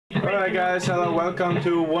Alright guys, hello, welcome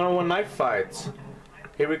to one-on-one knife fights.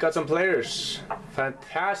 Here we got some players.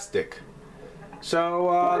 Fantastic.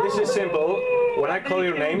 So this is simple. When I call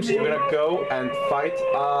your names, you're gonna go and fight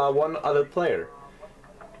one other player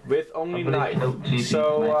with only knife.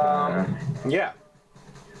 So yeah,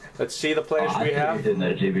 let's see the players we have.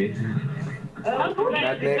 Madmix.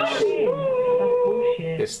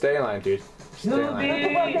 Yeah, stay in line, dude. Stay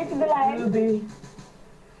in line.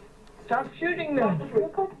 Stop shooting them.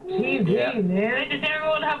 TV, man. Does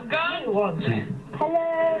everyone have guns?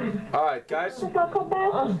 Hello. Alright, guys.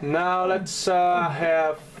 Now let's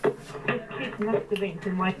have This kid must have been to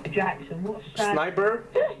Michael Jackson. What's that? Sniper.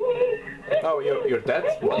 Oh, you're dead?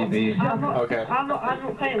 I'm not, Okay. I'm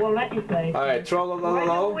not playing. Well, let you play. Alright,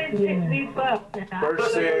 TROLOOLOOLOOL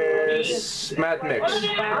versus MADMIX.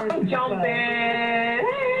 I'm jumping.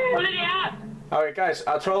 Alright, guys.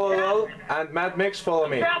 TROLOOLOOL and MADMIX, follow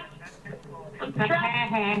me.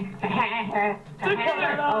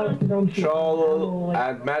 TROLOOLOOL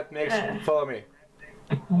and MADMIX, follow me.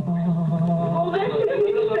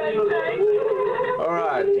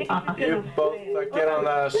 Alright, you both get on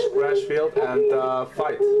the splash field and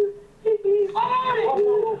fight.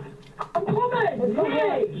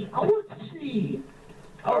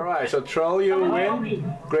 Alright, so Troll, you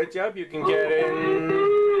win. Great job, you can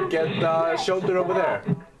get the shoulder over there.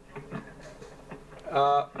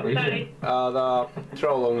 The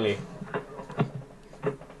Troll only.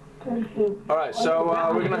 Alright, so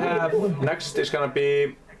we're gonna have, next is gonna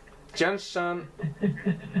be Jenson and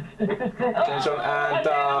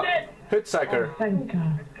HutchHiker.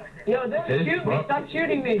 Yo, don't shoot me, stop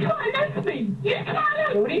shooting me. What are you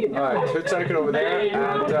doing? Alright, HutchHiker over there,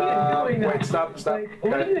 and wait, stop.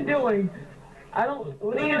 What are you doing?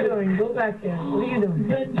 What are you doing? Go back there. What are you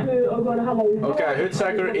doing? Okay,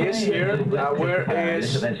 HutchHiker is here. Where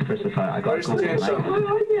is Jenson?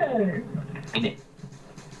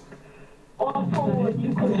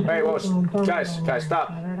 Hey, guys, stop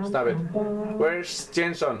it. Where's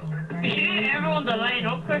Jenson? Everyone's a line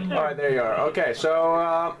up, Kristofer. Alright, there you are. Okay,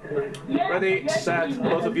 so ready, set,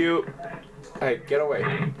 both of you. Hey, get away.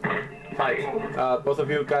 Fight. Both of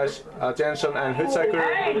you guys, Jenson and HutchHiker.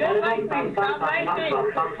 Hey, don't like me. Stop liking me.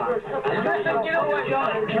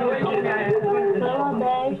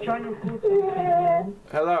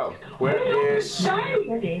 Hello, where is...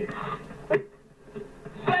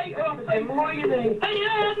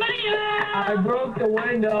 I broke the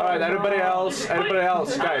window. Alright, everybody else,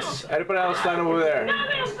 guys, everybody else line up over there.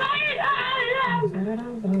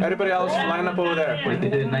 Everybody else line up over there.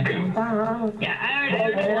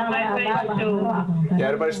 Yeah,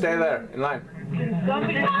 everybody stay there, in line.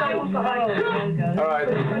 Alright,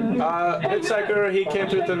 HutchHiker, he came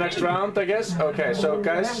to the next round, I guess. Okay, so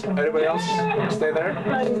guys, everybody else, stay there.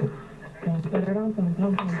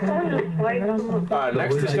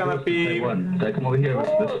 Next is gonna be come over here.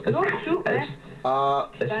 It's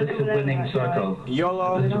the winning circle.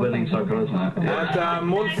 Yolo. It's winning circle, isn't it? And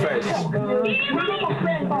Moonface.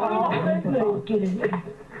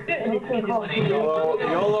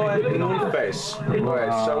 Yolo and Moonface.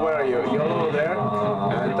 Wait, so where are you? Yolo there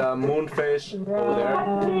and Moonface over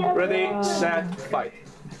there. Ready, set, fight.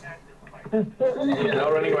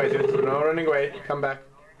 No running away, dude. No running away. Come back.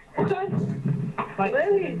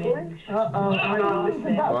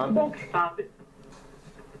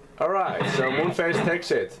 Alright, so Moonface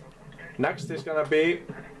takes it. Next is gonna be...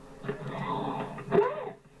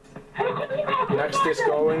 Next is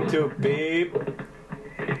going to be...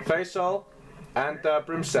 Faisal and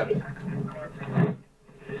brumseb.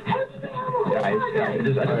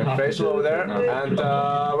 Faisal over there, and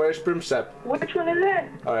where's brumseb? Which one is it?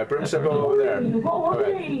 Alright, brumseb over there.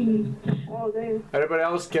 Okay. Everybody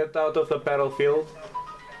else get out of the battlefield.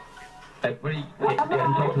 Everybody get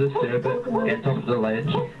on top of the stair bit, get on top of the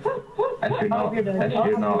ledge. If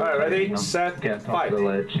you're not. Alright, ready, set, get on top fight. of the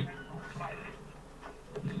ledge.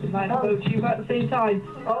 Both you at the same time.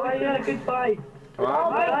 Oh yeah, good fight. Come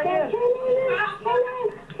on.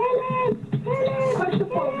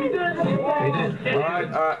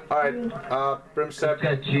 Alright, brumseb.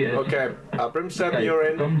 Okay, brumseb, you're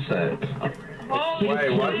in.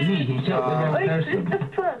 Wait, what?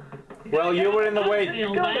 Well, you were in the way.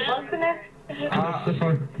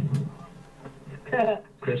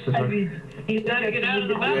 Kristofer. He's got to get out of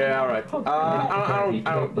the battle. Yeah, alright. You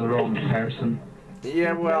got the wrong person.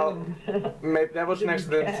 Yeah, well, maybe that was an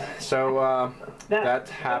accident, so that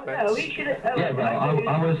happens. Yeah, well,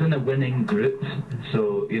 I was in a winning group,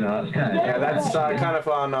 so, you know, that's kind of... Yeah, that's kind of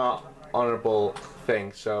an honorable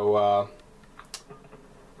thing, so...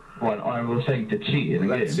 Well, an honorable thing to cheat in a game.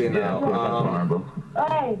 Let's see now. Yeah, that's honorable.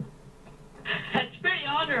 Hey. That's pretty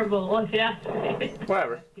honorable, if you ask me.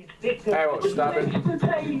 Whatever. Hey, well, stop it.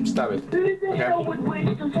 Stop it. Okay.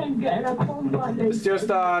 Let's just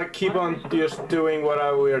keep on just doing what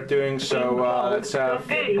we are doing. So let's have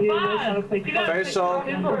facial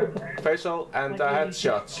and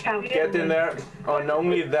headshots. Get in there on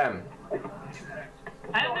only them.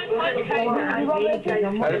 Everybody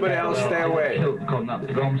else stay away.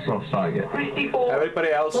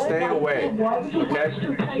 Everybody else stay away. Okay?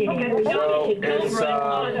 So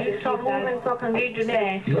it's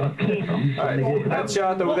alright,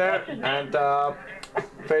 headshot over there and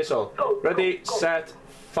facial. Ready, set,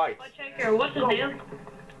 fight. HutchHiker, what's his name?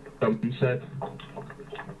 Brumseb.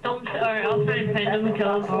 Alright, I'll try and find him and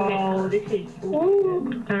kill him. Oh, this is...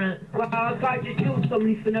 Well, I just killed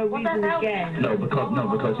somebody for no reason again. No,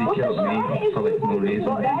 because he killed me for like no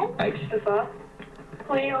reason.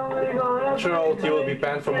 Troll, you will be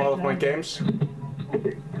banned from all of my games.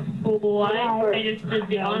 Why? I just did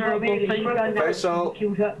the honorable thing. Faisal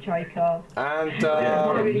Killed HutchHiker. and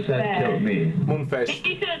Brumseb killed me. Moonface.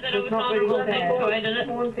 He said that it was honorable thing, so I did it.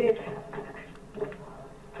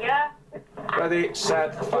 Yeah. Ready,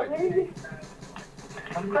 set, fight.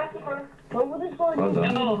 Kristofer. Well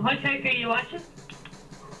done. Oh, HutchHiker, you watching?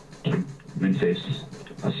 Moonface.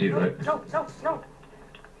 I see you right. No.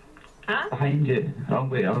 Huh? Behind you. Oh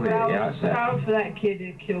wait, yeah, that's it. Proud for that kid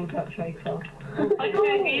who killed HutchHiker.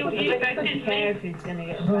 HutchHiker, you I expected don't me? care if he's gonna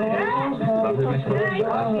get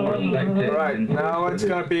Right, now it's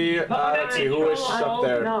gonna be, let's see, who is up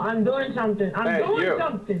there? No, I'm doing something. I'm doing you.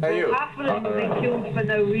 something. Hey, you. Half of them have been killed for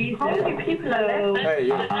no reason. How many people are left? Hey,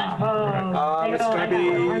 you. It's gonna be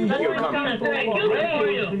you, come.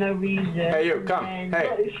 For no reason. Hey, you, come. Hey.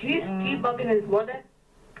 She's keep bugging his water.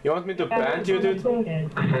 You want me to ban you, dude? Come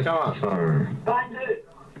on.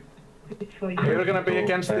 You're gonna be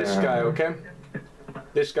against this guy, okay?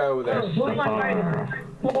 This guy over there.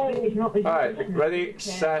 Alright, ready,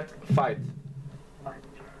 set, fight.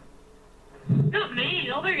 Not me,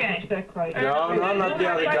 the other guy. No, not the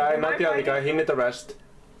other guy, not the other guy. He need the rest.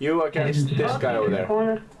 You against this guy over there.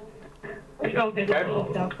 Okay.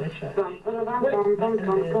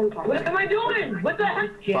 What am I doing? What the heck?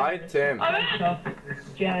 Fight him.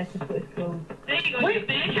 Janice is what it's called. There you go, you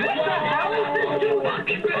bitch. What the hell is this dude? I'm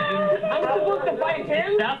supposed to fight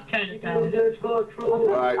him? Stop trying to tell me.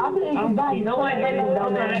 Right. No, I didn't. I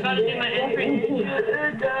gotta do my entry.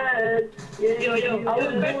 Yo,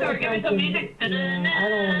 Kristofer, give me some music. I don't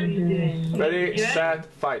want to do this. Ready, set,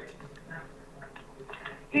 fight.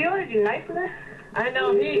 Do you already knife for that? I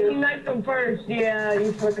know, he knifed him first. Yeah,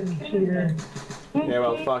 you fucking cheater. Yeah,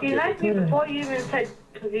 well, fuck He you. knifed me before you even said...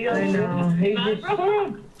 I know, he just...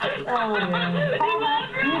 Oh,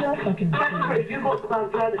 yeah. Fucking I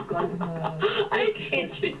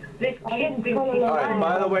can't. This kid thinks Alright,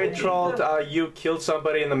 by the way, Troll, you killed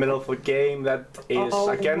somebody in the middle of a game that is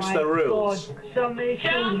against the rules. So many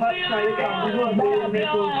things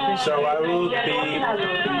So I will be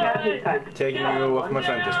taking you off my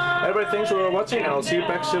friend list. Everybody, thanks for watching, and I'll see you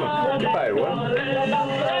back soon. Goodbye,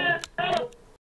 everyone.